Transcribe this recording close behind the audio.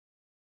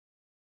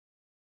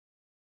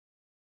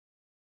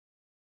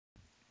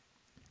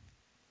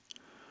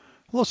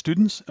Hello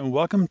students, and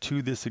welcome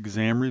to this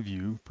exam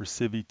review for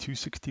Civi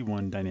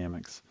 261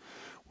 Dynamics.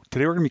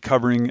 Today we're going to be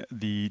covering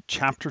the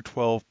Chapter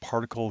 12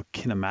 Particle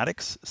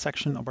Kinematics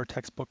section of our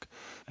textbook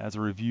as a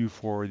review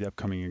for the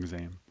upcoming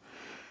exam.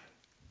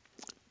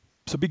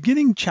 So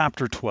beginning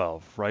chapter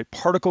 12, right,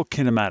 particle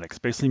kinematics,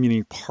 basically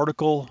meaning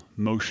particle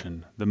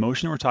motion. The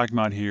motion we're talking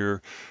about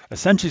here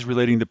essentially is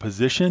relating the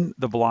position,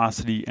 the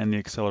velocity, and the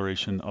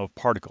acceleration of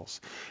particles.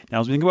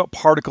 Now, as we think about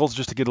particles,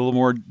 just to get a little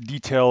more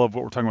detail of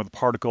what we're talking about with the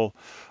particle,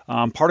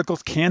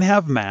 particles can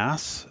have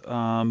mass,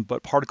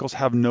 but particles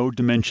have no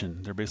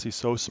dimension. They're basically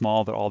so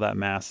small that all that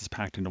mass is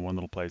packed into one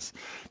little place.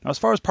 Now, as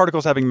far as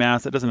particles having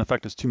mass, that doesn't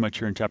affect us too much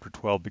here in chapter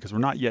 12 because we're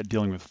not yet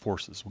dealing with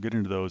forces. We'll get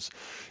into those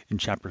in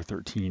chapter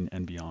 13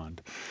 and beyond.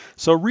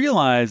 So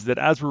realize that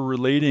as we're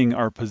relating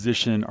our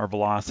position, our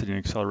velocity, and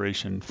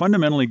acceleration,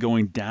 fundamentally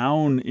going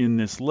down in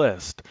this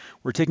list,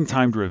 we're taking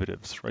time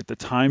derivatives, right? The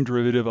time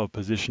derivative of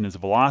position is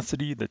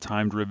velocity. The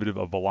time derivative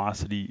of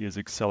velocity is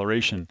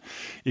acceleration.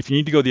 If you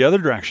need to go the other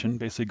direction,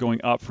 basically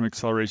going up from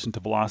acceleration to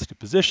velocity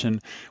position,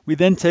 we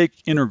then take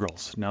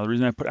integrals. Now, the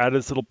reason I added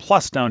this little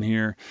plus down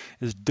here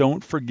is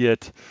don't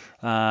forget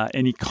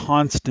any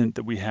constant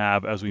that we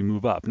have as we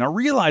move up. Now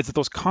realize that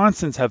those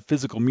constants have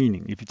physical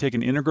meaning. If you take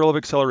an integral of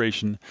acceleration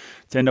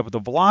to end up with a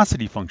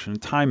velocity function, a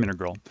time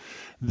integral,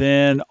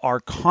 then our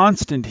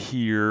constant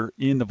here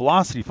in the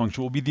velocity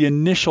function will be the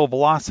initial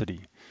velocity.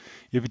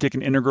 If you take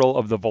an integral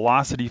of the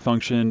velocity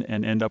function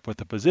and end up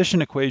with a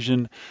position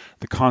equation,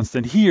 the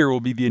constant here will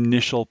be the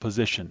initial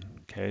position.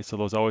 Okay, so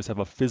those always have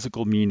a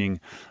physical meaning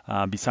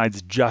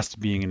besides just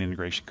being an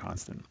integration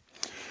constant.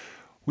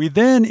 We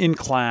then in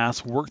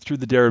class work through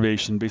the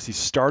derivation, basically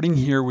starting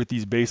here with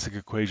these basic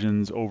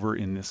equations over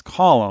in this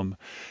column.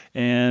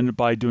 And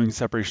by doing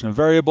separation of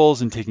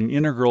variables and taking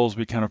integrals,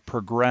 we kind of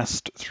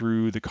progressed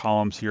through the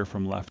columns here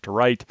from left to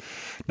right.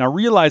 Now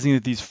realizing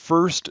that these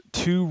first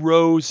two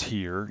rows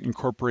here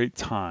incorporate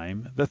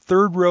time, the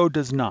third row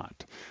does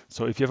not.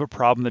 So if you have a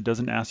problem that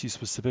doesn't ask you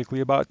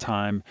specifically about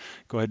time,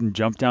 go ahead and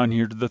jump down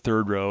here to the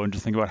third row and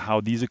just think about how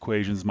these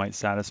equations might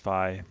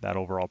satisfy that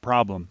overall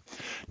problem.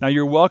 Now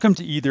you're welcome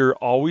to either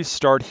always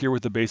start here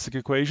with the basic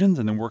equations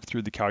and then work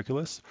through the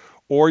calculus,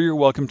 or you're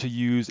welcome to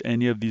use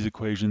any of these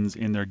equations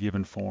in their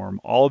given form.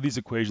 All of these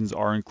equations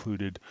are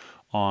included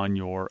on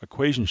your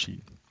equation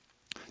sheet.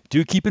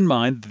 Do keep in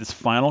mind that this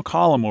final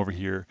column over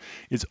here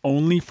is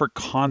only for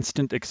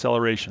constant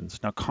accelerations.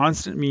 Now,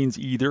 constant means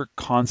either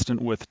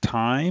constant with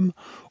time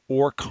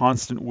or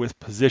constant with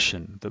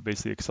position. That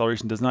basically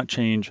acceleration does not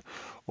change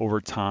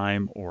over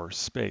time or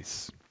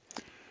space.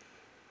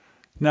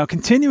 Now,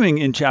 continuing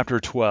in chapter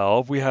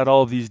 12, we had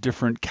all of these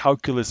different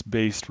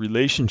calculus-based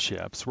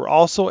relationships. We're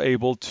also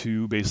able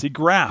to basically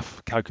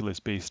graph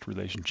calculus-based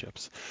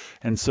relationships.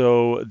 And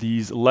so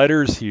these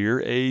letters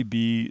here, A,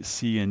 B,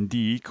 C, and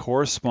D,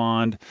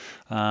 correspond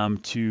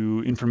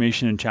to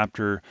information in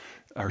section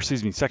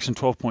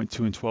 12.2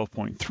 and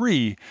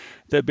 12.3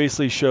 that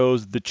basically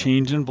shows the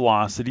change in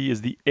velocity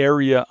is the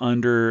area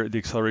under the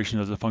acceleration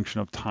as a function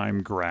of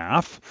time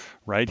graph,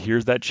 right?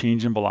 Here's that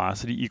change in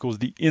velocity equals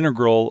the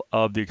integral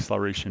of the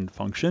acceleration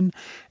function,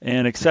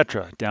 and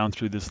etc. down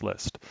through this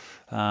list.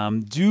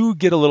 Do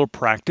get a little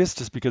practice,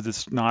 just because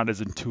it's not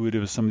as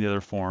intuitive as some of the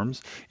other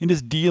forms, in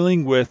just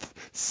dealing with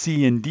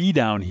C and D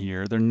down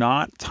here. They're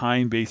not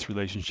time-based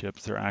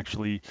relationships, they're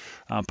actually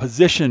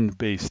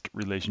position-based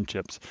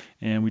relationships,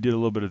 and we did a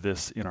little bit of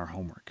this in our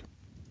homework.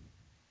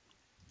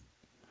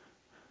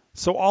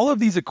 So all of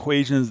these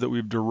equations that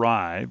we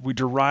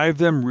derive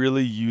them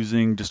really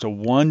using just a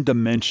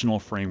one-dimensional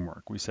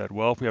framework. We said,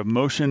 well, if we have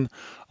motion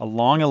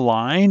along a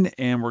line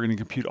and we're going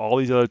to compute all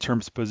these other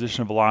terms,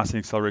 position, velocity,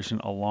 acceleration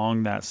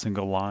along that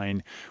single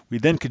line, we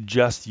then could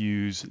just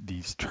use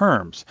these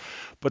terms.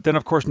 But then,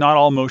 of course, not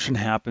all motion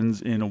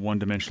happens in a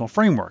one-dimensional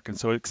framework. And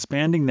so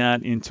expanding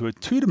that into a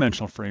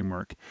two-dimensional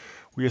framework,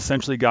 we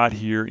essentially got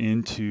here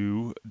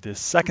into this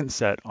second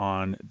set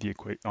on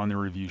the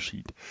review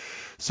sheet.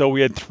 So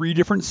we had three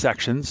different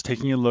sections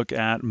taking a look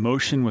at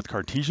motion with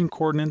Cartesian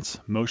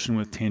coordinates, motion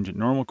with tangent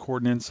normal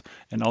coordinates,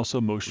 and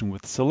also motion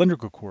with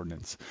cylindrical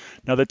coordinates.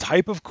 Now the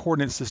type of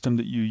coordinate system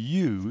that you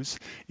use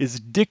is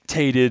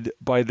dictated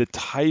by the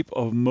type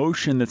of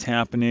motion that's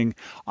happening.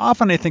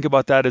 Often I think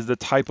about that as the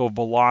type of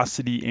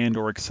velocity and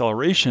or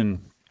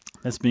acceleration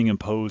that's being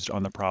imposed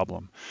on the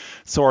problem.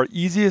 So our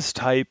easiest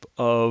type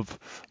of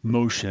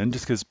motion,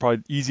 just because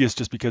probably easiest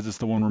just because it's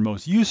the one we're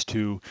most used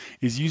to,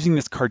 is using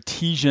this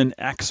Cartesian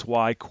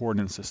XY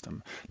coordinate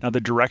system. Now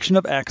the direction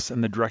of X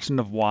and the direction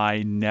of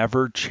Y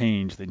never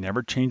change. They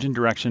never change in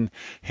direction,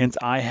 hence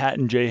I hat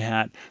and J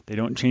hat. They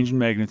don't change in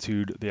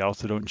magnitude. They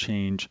also don't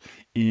change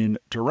in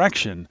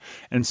direction.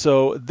 And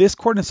so this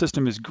coordinate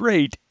system is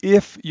great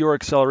if your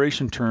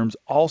acceleration terms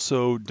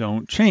also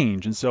don't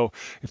change. And so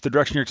if the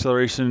direction of your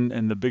acceleration,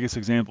 and the biggest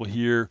example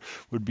here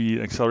would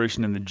be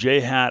acceleration in the j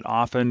hat,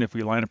 often if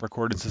we line up our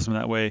coordinate system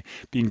that way,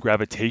 being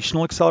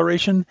gravitational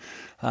acceleration,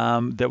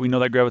 that we know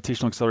that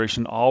gravitational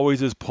acceleration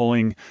always is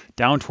pulling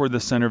down toward the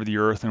center of the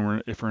Earth.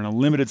 And if we're in a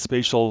limited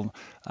spatial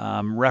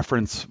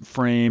reference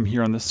frame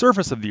here on the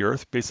surface of the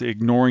Earth, basically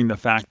ignoring the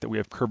fact that we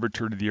have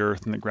curvature to the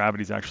Earth and that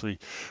gravity is actually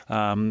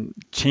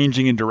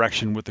changing in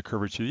direction with the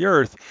curvature of the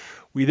Earth,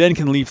 we then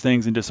can leave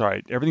things and just, all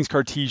right, everything's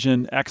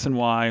Cartesian, X and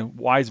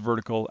Y is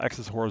vertical, X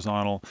is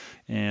horizontal,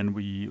 and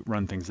we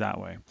run things that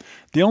way.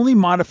 The only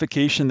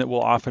modification that we'll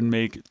often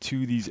make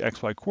to these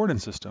XY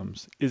coordinate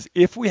systems is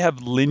if we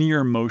have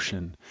linear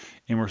motion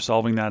and we're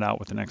solving that out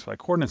with an XY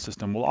coordinate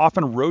system, we'll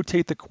often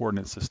rotate the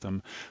coordinate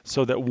system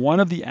so that one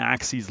of the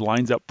axes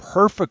lines up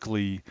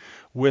perfectly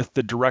with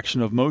the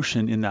direction of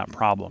motion in that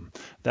problem.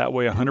 That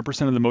way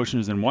 100% of the motion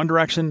is in one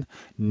direction,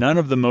 none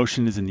of the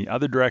motion is in the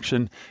other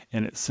direction,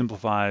 and it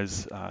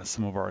simplifies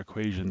some of our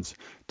equations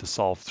to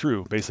solve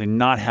through, basically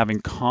not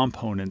having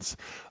components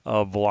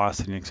of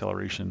velocity and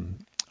acceleration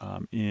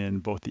in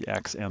both the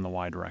X and the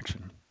Y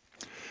direction.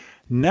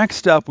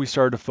 Next up, we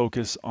started to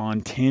focus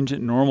on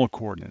tangent normal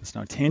coordinates.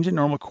 Now, tangent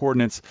normal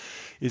coordinates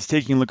is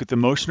taking a look at the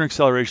motion or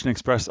acceleration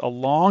expressed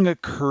along a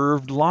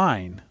curved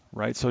line,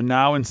 right? So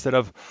now instead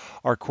of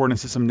our coordinate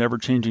system never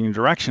changing in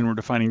direction, we're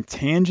defining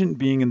tangent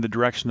being in the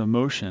direction of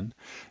motion,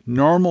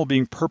 normal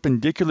being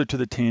perpendicular to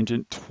the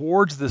tangent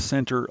towards the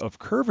center of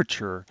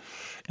curvature,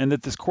 and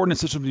that this coordinate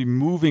system will be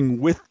moving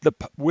with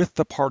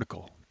the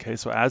particle. Okay,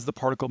 so as the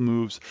particle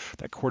moves,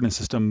 that coordinate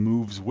system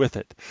moves with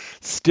it.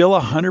 Still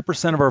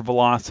 100% of our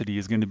velocity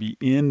is going to be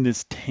in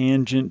this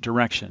tangent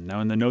direction. Now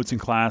in the notes in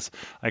class,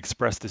 I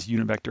expressed this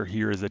unit vector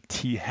here as a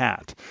t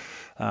hat.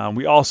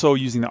 We also,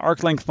 using the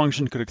arc length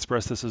function, could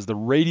express this as the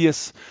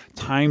radius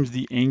times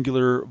the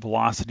angular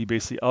velocity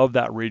basically of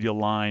that radial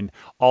line,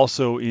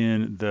 also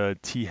in the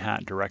t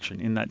hat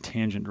direction, in that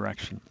tangent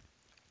direction.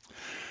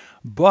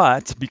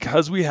 But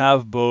because we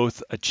have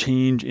both a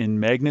change in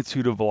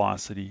magnitude of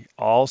velocity,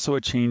 also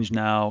a change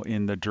now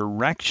in the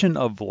direction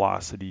of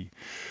velocity,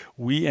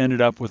 we ended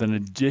up with an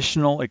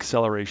additional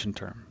acceleration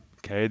term.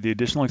 Okay, the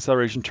additional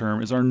acceleration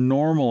term is our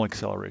normal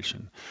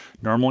acceleration.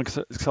 Normal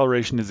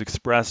acceleration is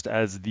expressed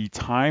as the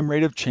time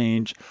rate of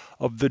change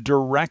of the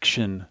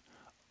direction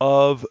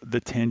of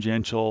the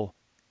tangential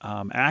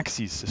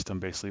axis system,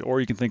 basically. Or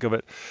you can think of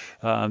it,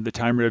 the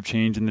time rate of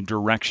change in the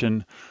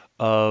direction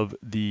of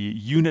the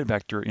unit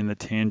vector in the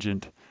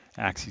tangent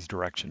axis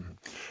direction.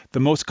 The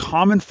most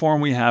common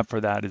form we have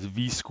for that is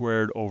v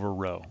squared over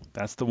rho.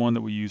 That's the one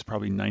that we use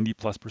probably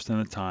 90+%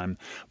 of the time.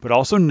 But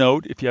also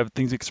note, if you have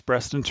things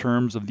expressed in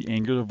terms of the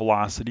angular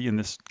velocity, in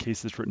this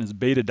case it's written as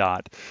beta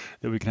dot,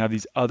 that we can have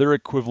these other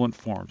equivalent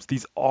forms.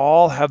 These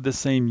all have the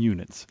same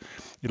units.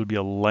 It'll be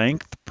a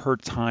length per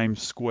time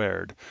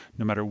squared,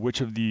 no matter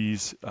which of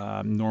these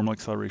normal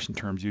acceleration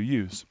terms you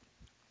use.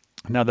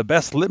 Now, the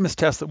best litmus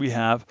test that we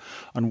have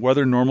on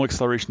whether normal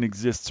acceleration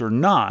exists or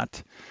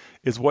not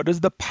is what does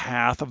the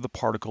path of the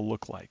particle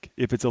look like?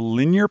 If it's a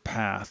linear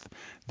path,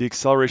 the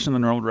acceleration in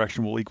the normal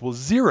direction will equal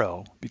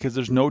 0 because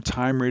there's no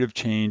time rate of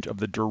change of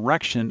the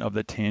direction of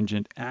the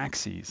tangent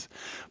axes.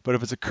 But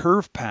if it's a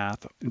curved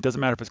path, it doesn't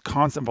matter if it's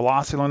constant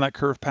velocity along that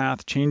curved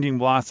path, changing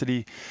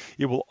velocity,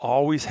 it will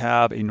always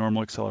have a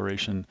normal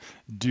acceleration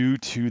due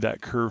to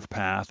that curved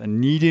path and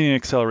needing an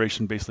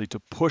acceleration basically to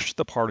push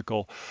the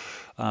particle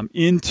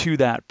into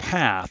that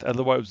path.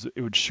 Otherwise,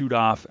 it would shoot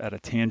off at a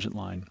tangent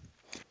line.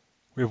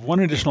 We have one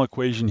additional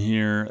equation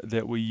here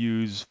that we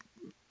use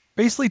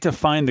basically to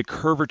find the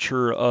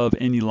curvature of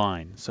any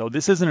line. So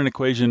this isn't an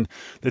equation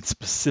that's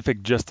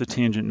specific just to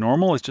tangent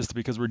normal. It's just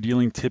because we're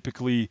dealing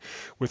typically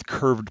with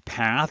curved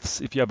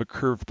paths. If you have a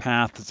curved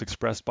path that's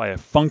expressed by a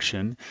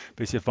function,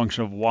 basically a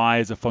function of y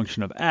is a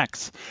function of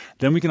x,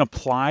 then we can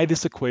apply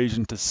this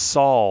equation to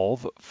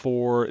solve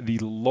for the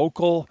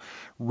local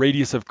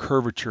radius of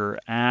curvature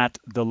at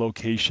the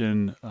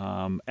location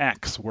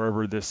x,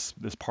 wherever this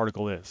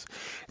particle is.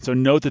 So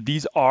note that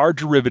these are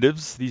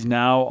derivatives. These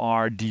now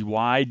are dy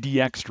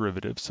dx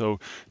derivatives. So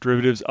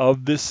derivatives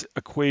of this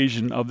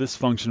equation, of this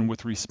function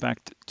with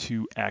respect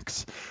to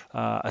x.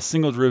 A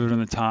single derivative in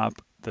the top,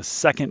 the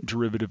second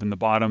derivative in the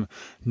bottom.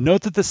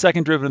 Note that the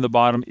second derivative in the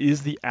bottom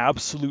is the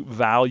absolute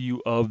value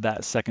of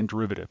that second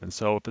derivative. And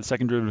so if the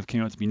second derivative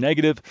came out to be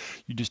negative,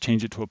 you just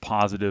change it to a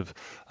positive.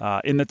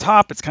 In the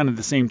top, it's kind of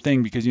the same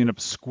thing because you end up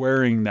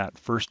squaring that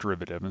first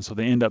derivative. And so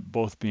they end up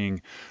both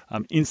being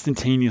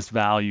instantaneous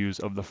values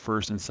of the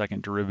first and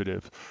second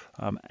derivative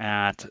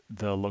at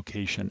the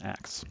location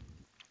x.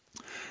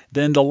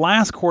 Then the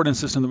last coordinate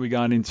system that we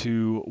got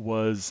into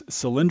was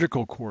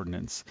cylindrical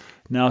coordinates.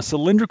 Now,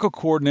 cylindrical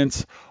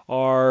coordinates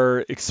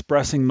are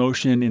expressing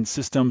motion in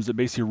systems that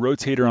basically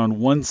rotate around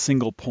one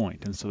single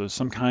point. And so there's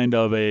some kind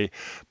of a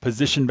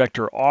position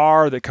vector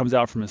r that comes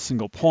out from a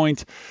single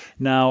point.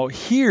 Now,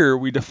 here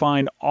we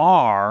define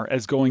r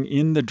as going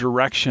in the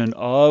direction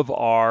of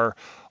our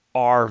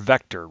our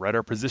vector, right?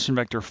 Our position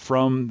vector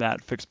from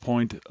that fixed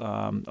point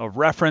of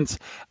reference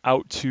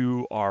out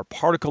to our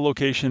particle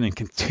location and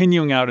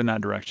continuing out in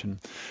that direction.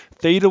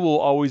 Theta will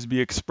always be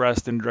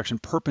expressed in a direction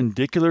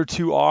perpendicular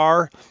to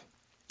r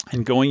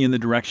and going in the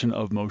direction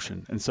of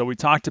motion. And so we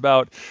talked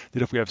about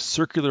that if we have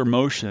circular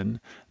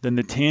motion, then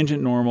the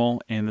tangent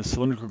normal and the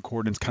cylindrical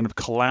coordinates kind of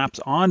collapse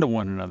onto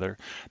one another.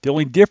 The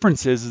only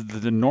difference is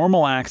that the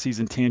normal axes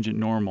in tangent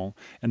normal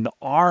and the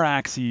r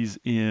axes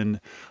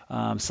in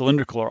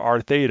cylindrical, or r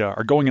theta,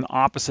 are going in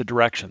opposite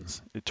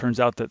directions. It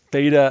turns out that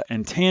theta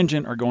and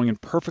tangent are going in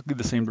perfectly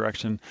the same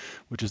direction,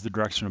 which is the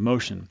direction of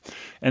motion.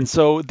 And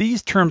so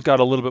these terms got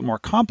a little bit more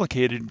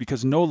complicated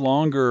because no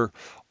longer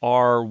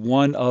are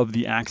one of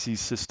the axes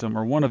system,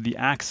 or one of the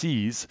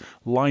axes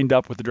lined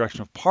up with the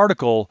direction of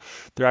particle.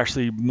 They're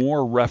actually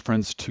more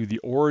reference to the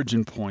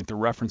origin point, the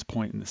reference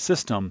point in the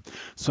system.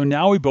 So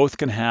now we both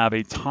can have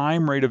a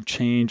time rate of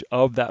change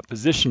of that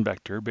position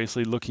vector,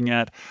 basically looking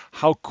at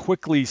how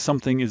quickly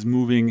something is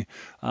moving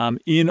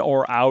in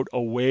or out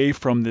away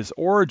from this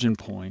origin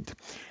point.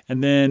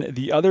 And then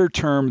the other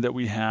term that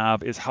we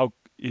have is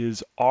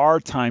r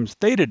times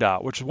theta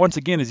dot, which once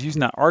again is using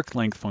that arc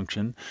length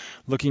function,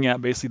 looking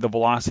at basically the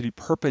velocity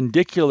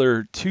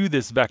perpendicular to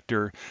this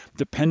vector,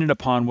 dependent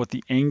upon what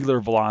the angular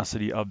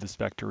velocity of this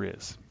vector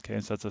is. Okay,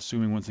 so that's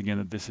assuming once again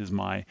that this is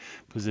my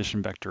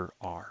position vector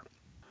r.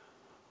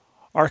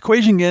 Our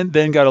equation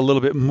then got a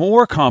little bit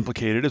more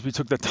complicated as we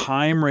took the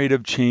time rate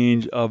of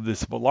change of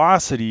this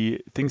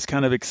velocity. Things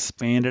kind of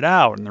expanded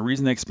out, and the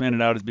reason they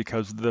expanded out is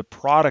because of the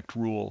product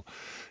rule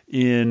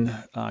in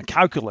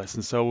calculus.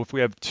 And so if we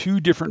have two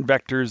different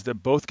vectors that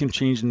both can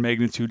change in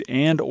magnitude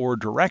and or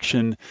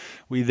direction,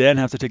 we then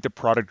have to take the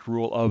product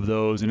rule of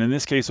those. And in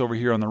this case over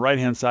here on the right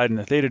hand side in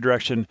the theta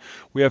direction,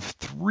 we have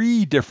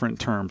three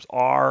different terms: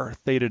 r,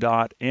 theta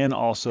dot, and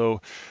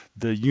also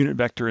the unit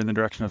vector in the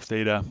direction of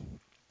theta,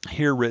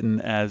 here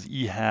written as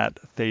e hat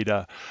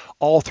theta.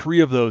 All three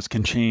of those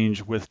can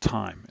change with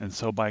time. And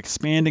so by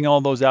expanding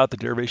all those out, the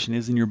derivation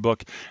is in your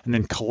book, and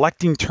then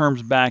collecting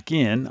terms back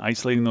in,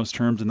 isolating those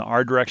terms in the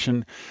r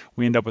direction,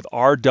 we end up with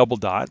r double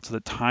dot. So the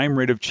time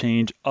rate of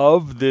change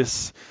of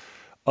the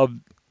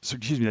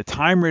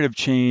time rate of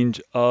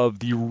change of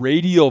the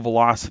radial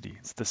velocity,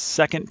 it's the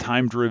second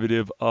time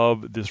derivative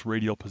of this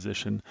radial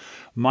position,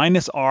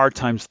 minus r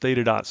times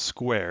theta dot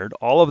squared,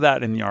 all of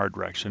that in the r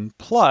direction,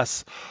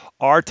 plus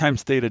r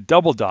times theta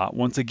double dot,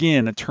 once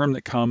again, a term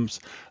that comes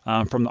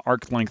from the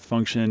arc length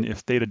function. If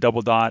theta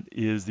double dot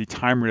is the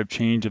time rate of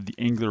change of the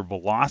angular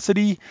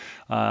velocity,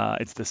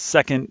 it's the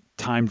second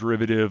time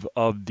derivative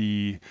of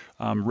the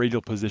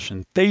radial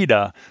position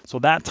theta. So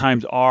that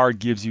times r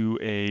gives you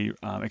a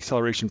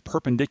acceleration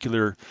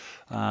perpendicular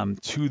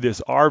to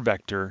this r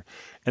vector.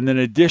 And then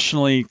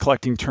additionally,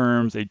 collecting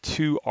terms, a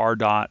 2r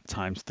dot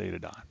times theta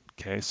dot.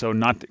 Okay, so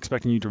not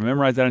expecting you to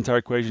memorize that entire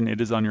equation. It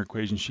is on your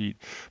equation sheet.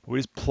 But we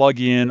just plug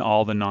in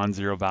all the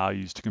non-zero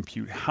values to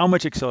compute how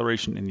much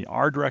acceleration in the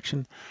r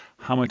direction,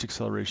 how much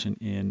acceleration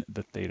in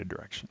the theta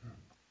direction.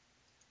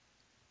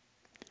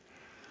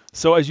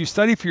 So as you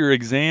study for your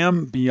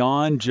exam,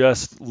 beyond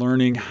just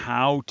learning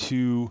how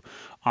to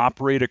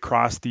operate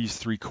across these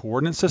three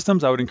coordinate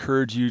systems, I would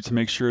encourage you to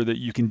make sure that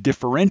you can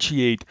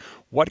differentiate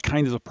what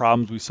kinds of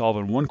problems we solve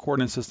in one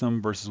coordinate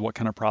system versus what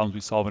kind of problems we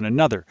solve in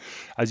another.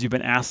 As you've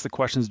been asked the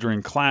questions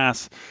during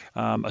class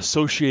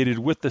associated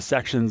with the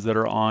sections that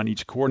are on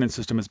each coordinate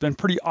system, it's been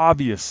pretty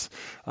obvious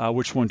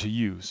which one to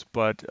use.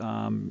 But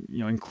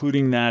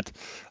including that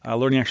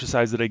learning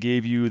exercise that I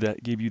gave you,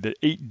 that gave you the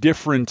 8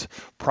 different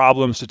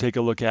problems to take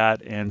a look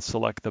at and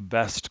select the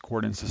best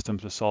coordinate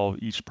systems to solve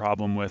each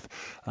problem with.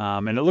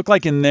 And it looked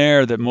like in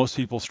there that most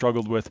people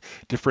struggled with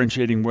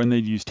differentiating when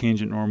they'd use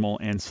tangent normal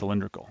and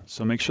cylindrical.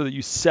 So make sure that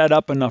you set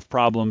up enough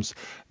problems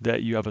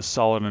that you have a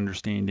solid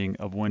understanding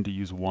of when to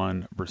use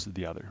one versus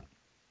the other.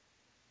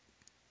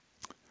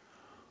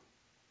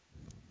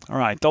 All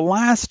right, the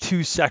last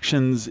two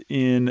sections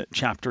in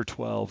chapter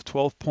 12,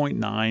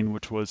 12.9,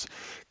 which was,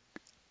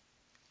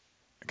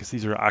 I guess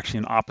these are actually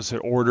in opposite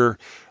order,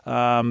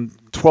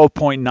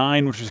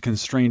 12.9, which is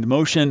constrained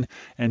motion,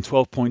 and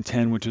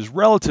 12.10, which is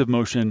relative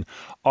motion,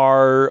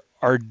 are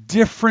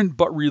different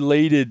but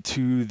related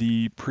to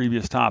the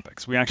previous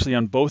topics. We actually,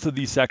 on both of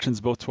these sections,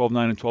 both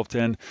 12.9 and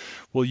 12.10,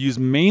 will use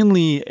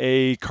mainly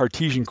a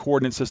Cartesian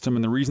coordinate system,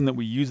 and the reason that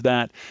we use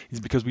that is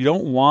because we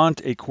don't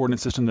want a coordinate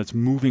system that's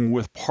moving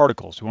with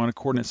particles. We want a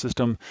coordinate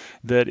system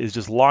that is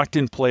just locked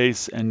in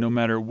place, and no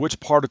matter which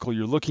particle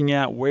you're looking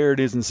at, where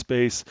it is in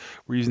space,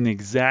 we're using the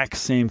exact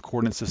same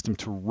coordinate system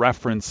to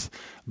reference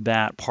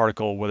that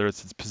particle, whether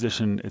it's its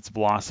position, its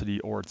velocity,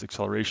 or its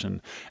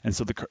acceleration. And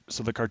so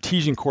the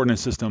Cartesian coordinate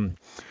system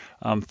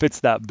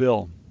fits that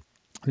bill.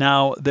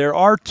 Now, there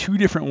are two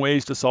different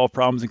ways to solve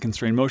problems in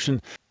constrained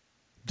motion.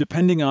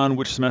 depending on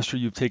which semester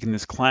you've taken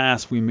this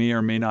class, we may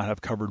or may not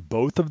have covered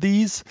both of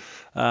these.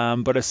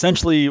 But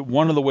essentially,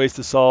 one of the ways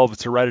to solve is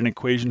to write an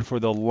equation for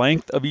the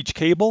length of each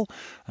cable.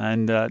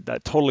 And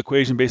that total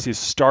equation basically is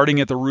starting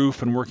at the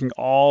roof and working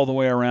all the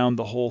way around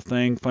the whole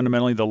thing.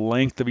 Fundamentally, the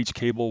length of each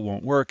cable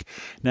won't work.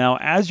 Now,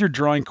 as you're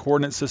drawing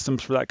coordinate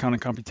systems for that kind of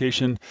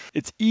computation,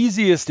 it's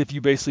easiest if you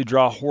basically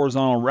draw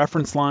horizontal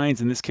reference lines.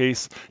 In this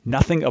case,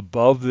 nothing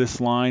above this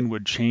line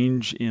would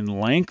change in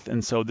length.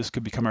 And so this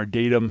could become our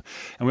datum.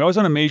 And we always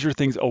want to measure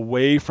things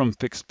away from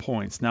fixed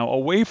points. Now,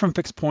 away from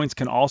fixed points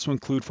can also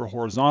include for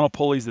horizontal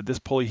pulleys that this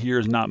pulley here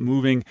is not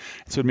moving.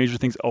 So it measure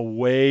things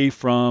away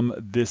from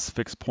this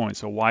fixed point.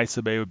 So y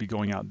sub a would be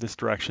going out this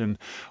direction,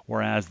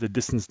 whereas the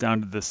distance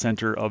down to the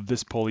center of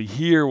this pulley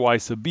here, y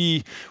sub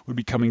b, would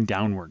be coming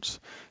downwards.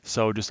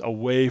 So just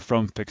away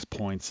from fixed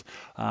points.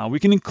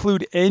 We can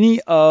include any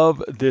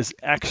of this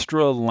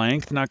extra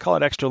length. Now I call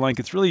it extra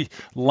length. It's really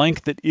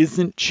length that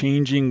isn't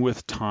changing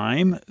with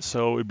time.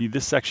 So it would be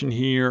this section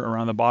here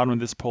around the bottom of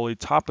this pulley,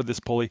 top of this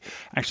pulley.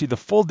 Actually, the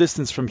full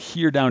distance from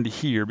here down to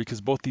here,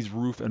 because both these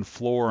roof and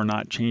floor are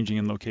not changing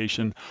in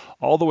location,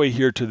 all the way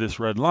here to this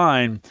red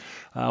line.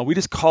 We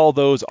just call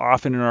those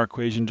often in our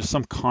equation just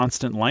some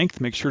constant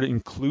length. Make sure to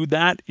include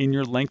that in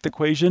your length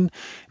equation.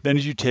 Then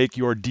as you take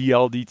your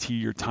dl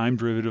dt, your time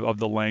derivative of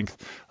the length,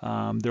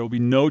 there will be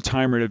no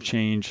time rate of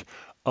change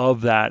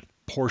of that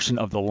portion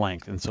of the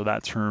length. And so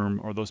that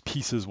term or those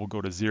pieces will go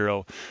to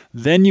 0.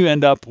 Then you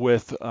end up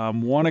with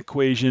one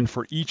equation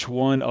for each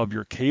one of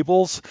your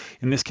cables.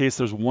 In this case,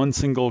 there's one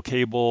single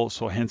cable,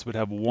 so hence would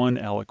have one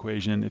L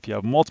equation. If you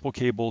have multiple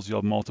cables, you'll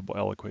have multiple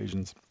L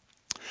equations.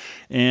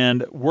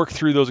 And work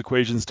through those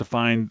equations to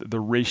find the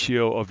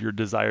ratio of your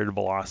desired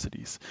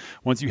velocities.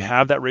 Once you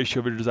have that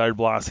ratio of your desired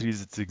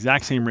velocities, it's the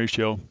exact same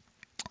ratio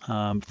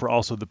for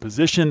also the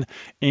position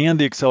and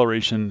the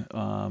acceleration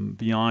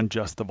beyond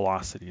just the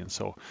velocity. And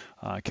so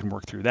I can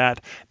work through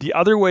that. The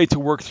other way to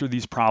work through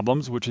these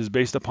problems, which is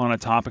based upon a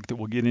topic that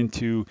we'll get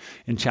into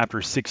in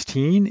chapter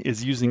 16,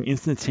 is using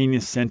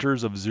instantaneous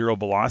centers of zero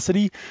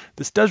velocity.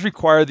 This does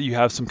require that you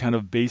have some kind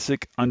of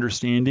basic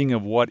understanding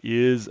of what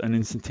is an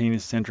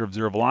instantaneous center of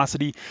zero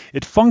velocity.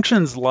 It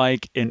functions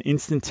like an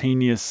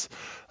instantaneous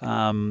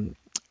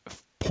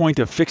point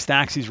of fixed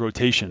axis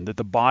rotation, that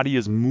the body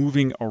is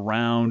moving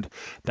around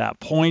that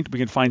point. We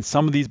can find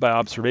some of these by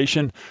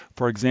observation.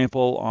 For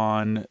example,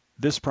 on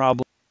this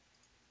problem,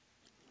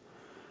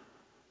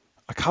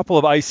 a couple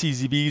of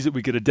ICZVs that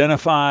we could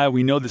identify.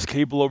 We know this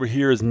cable over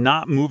here is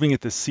not moving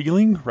at the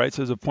ceiling, right?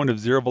 So there's a point of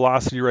zero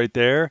velocity right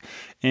there.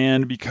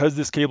 And because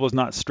this cable is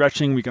not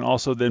stretching, we can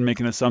also then make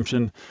an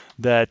assumption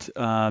that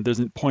there's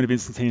a point of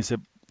instantaneous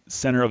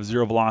center of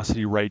zero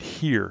velocity right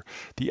here.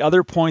 The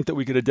other point that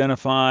we could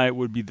identify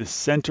would be the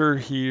center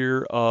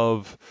here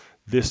of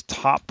this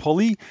top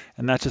pulley,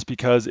 and that's just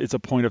because it's a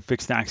point of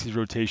fixed axis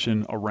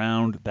rotation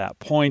around that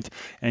point.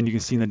 And you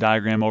can see in the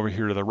diagram over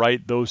here to the right,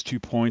 those 2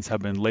 points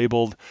have been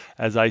labeled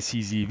as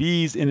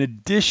ICZVs in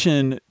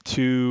addition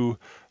to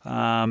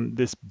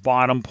this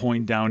bottom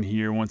point down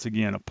here, once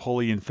again, a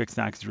pulley in fixed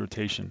axis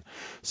rotation.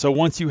 So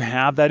once you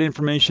have that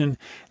information,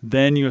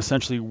 then you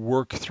essentially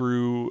work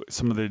through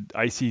some of the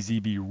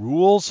ICZV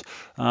rules.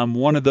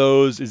 One of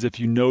those is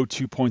if you know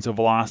 2 points of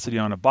velocity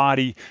on a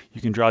body,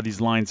 you can draw these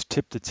lines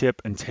tip to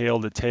tip and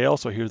tail to tail.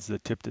 So here's the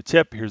tip to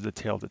tip, here's the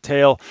tail to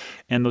tail,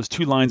 and those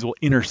 2 lines will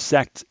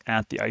intersect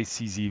at the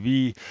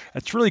ICZV.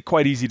 It's really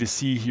quite easy to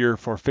see here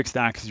for fixed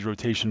axis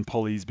rotation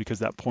pulleys because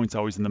that point's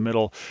always in the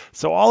middle.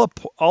 So all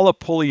a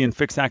pulley in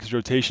fixed axis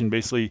rotation,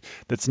 basically,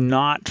 that's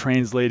not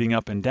translating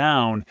up and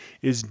down,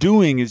 is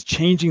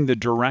changing the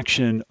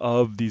direction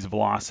of these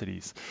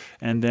velocities.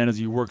 And then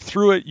as you work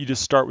through it, you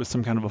just start with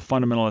some kind of a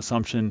fundamental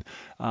assumption.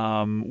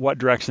 What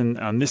direction?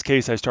 In this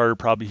case, I started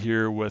probably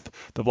here with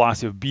the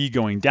velocity of b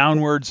going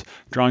downwards,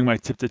 drawing my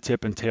tip to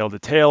tip and tail to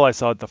tail. I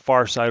saw at the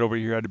far side over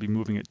here I had to be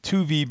moving at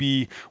 2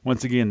 VB.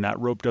 Once again, that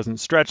rope doesn't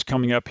stretch.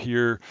 Coming up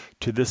here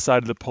to this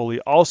side of the pulley,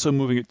 also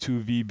moving at 2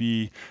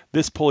 VB.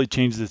 This pulley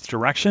changes its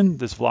direction.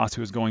 This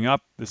velocity was going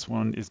up. This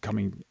one is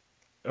coming,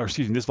 or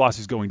excuse me, this velocity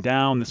is going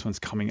down. This one's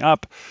coming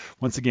up.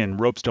 Once again,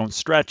 ropes don't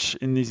stretch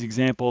in these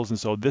examples, and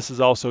so this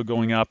is also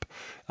going up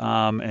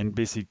and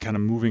basically kind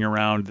of moving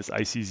around this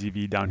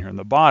ICZV down here on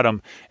the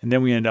bottom. And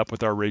then we end up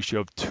with our ratio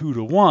of 2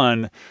 to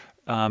 1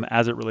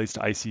 as it relates to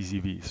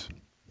ICZVs.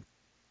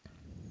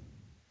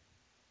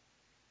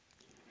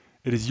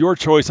 It is your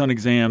choice on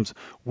exams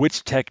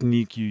which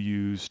technique you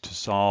use to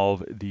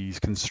solve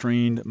these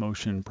constrained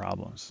motion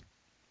problems.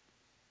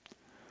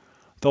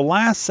 The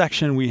last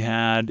section we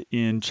had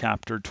in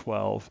chapter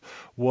 12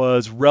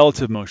 was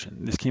relative motion.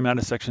 This came out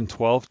of section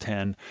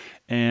 1210.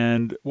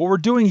 And what we're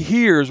doing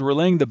here is we're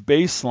laying the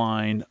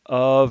baseline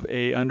of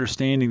a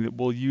understanding that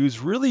we'll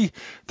use really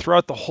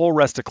throughout the whole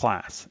rest of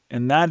class.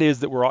 And that is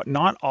that we're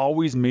not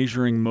always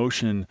measuring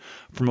motion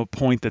from a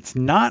point that's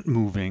not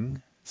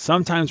moving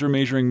Sometimes we're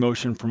measuring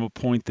motion from a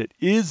point that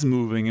is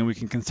moving, and we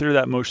can consider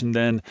that motion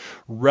then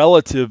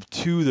relative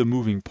to the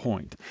moving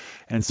point.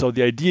 And so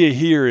the idea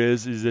here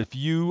is if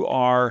you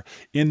are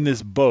in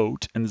this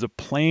boat and there's a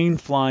plane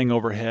flying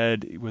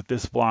overhead with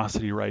this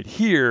velocity right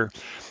here,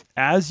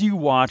 as you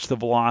watch the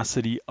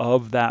velocity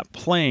of that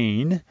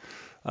plane,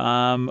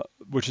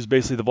 which is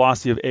basically the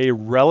velocity of A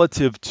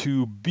relative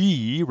to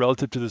B,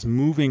 relative to this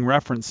moving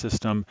reference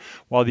system,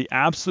 while the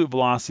absolute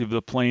velocity of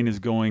the plane is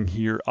going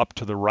here up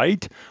to the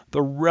right,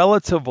 the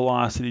relative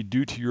velocity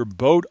due to your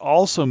boat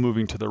also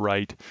moving to the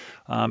right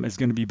is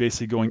going to be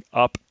basically going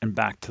up and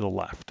back to the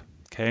left.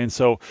 Okay, and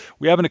so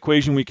we have an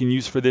equation we can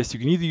use for this. You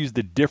can either use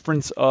the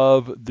difference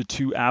of the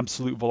two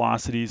absolute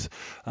velocities,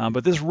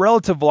 but this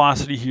relative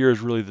velocity here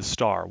is really the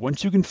star.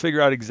 Once you can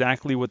figure out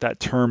exactly what that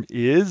term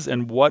is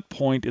and what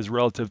point is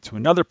relative to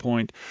another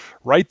point,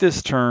 write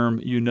this term,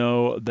 you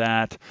know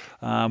that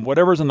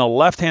whatever's on the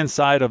left-hand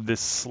side of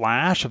this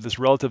slash, of this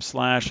relative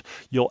slash,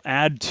 you'll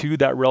add to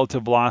that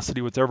relative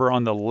velocity. Whatever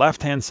on the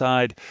left-hand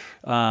side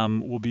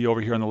will be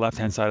over here on the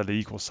left-hand side of the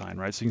equal sign,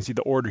 right? So you can see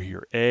the order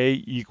here, A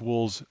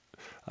equals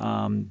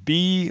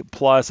B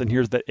plus, and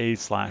here's the A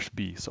slash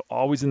B. So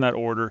always in that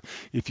order.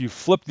 If you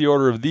flip the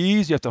order of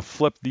these, you have to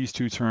flip these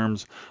two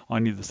terms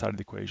on either side of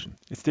the equation.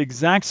 It's the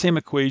exact same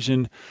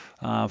equation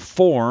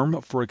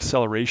form for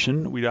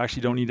acceleration. We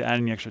actually don't need to add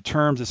any extra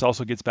terms. This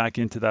also gets back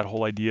into that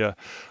whole idea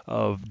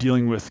of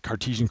dealing with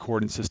Cartesian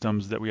coordinate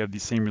systems, that we have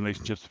these same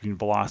relationships between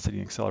velocity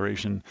and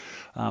acceleration.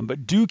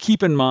 But do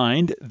keep in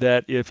mind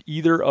that if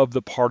either of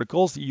the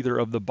particles, either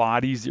of the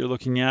bodies that you're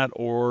looking at,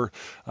 or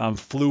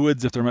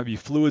fluids, if there might be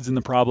fluids in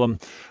the problem,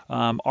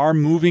 are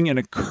moving in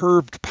a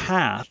curved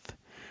path,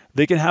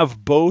 they can have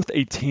both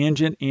a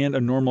tangent and a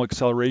normal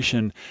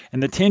acceleration,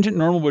 and the tangent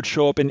normal would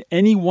show up in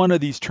any one of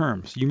these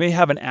terms. You may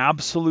have an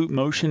absolute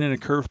motion in a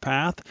curved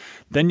path,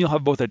 then you'll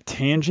have both a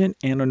tangent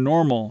and a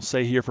normal,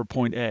 say here for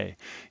point A.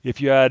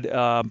 If you had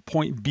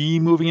point B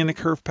moving in a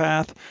curved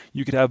path,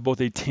 you could have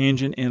both a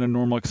tangent and a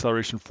normal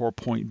acceleration for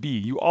point B.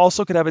 You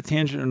also could have a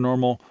tangent and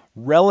normal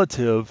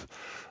relative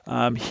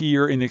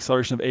here in the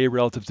acceleration of A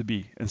relative to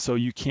B. And so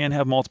you can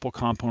have multiple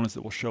components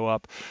that will show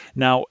up.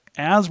 Now,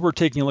 as we're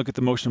taking a look at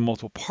the motion of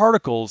multiple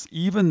particles,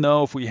 even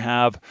though if we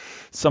have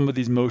some of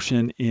these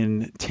motion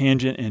in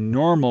tangent and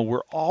normal,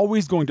 we're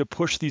always going to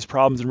push these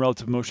problems in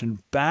relative motion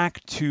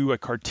back to a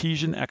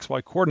Cartesian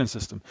XY coordinate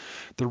system.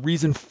 The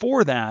reason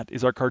for that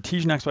is our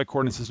Cartesian XY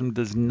coordinate system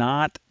does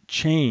not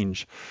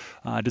change,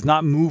 does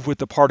not move with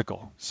the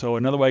particle. So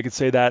another way I could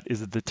say that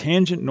is that the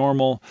tangent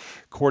normal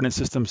coordinate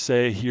system,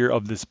 say here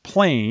of this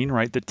plane,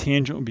 right, the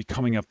tangent would be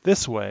coming up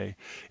this way,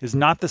 is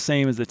not the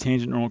same as the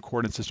tangent normal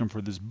coordinate system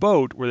for this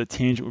boat, where the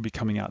tangent would be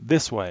coming out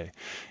this way.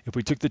 If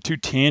we took the two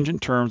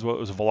tangent terms, whether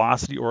it was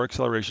velocity or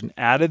acceleration,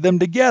 added them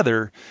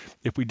together,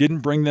 if we didn't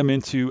bring them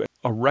into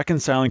a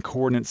reconciling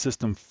coordinate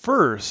system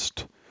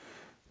first,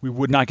 we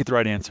would not get the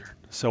right answer.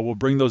 So we'll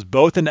bring those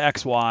both into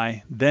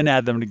XY, then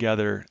add them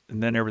together,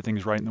 and then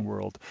everything's right in the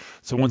world.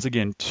 So once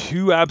again,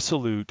 two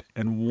absolute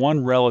and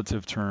one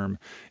relative term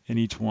in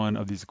each one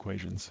of these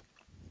equations.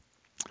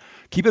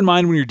 Keep in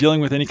mind when you're dealing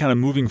with any kind of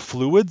moving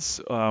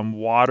fluids,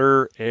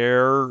 water,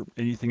 air,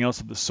 anything else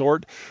of the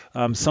sort,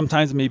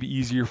 sometimes it may be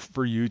easier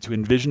for you to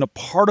envision a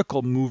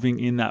particle moving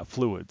in that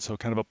fluid. So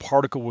kind of a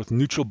particle with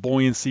neutral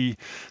buoyancy.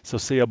 So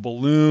say a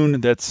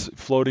balloon that's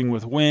floating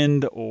with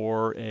wind,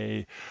 or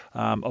a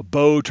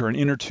boat or an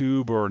inner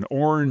tube or an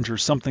orange or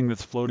something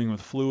that's floating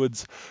with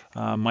fluids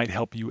might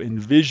help you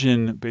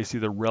envision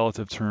basically the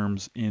relative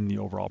terms in the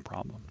overall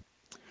problem.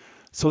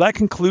 So that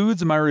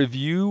concludes my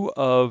review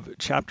of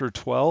Chapter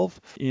 12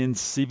 in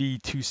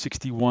CV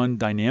 261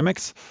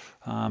 Dynamics.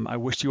 I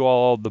wish you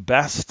all the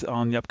best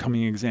on the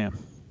upcoming exam.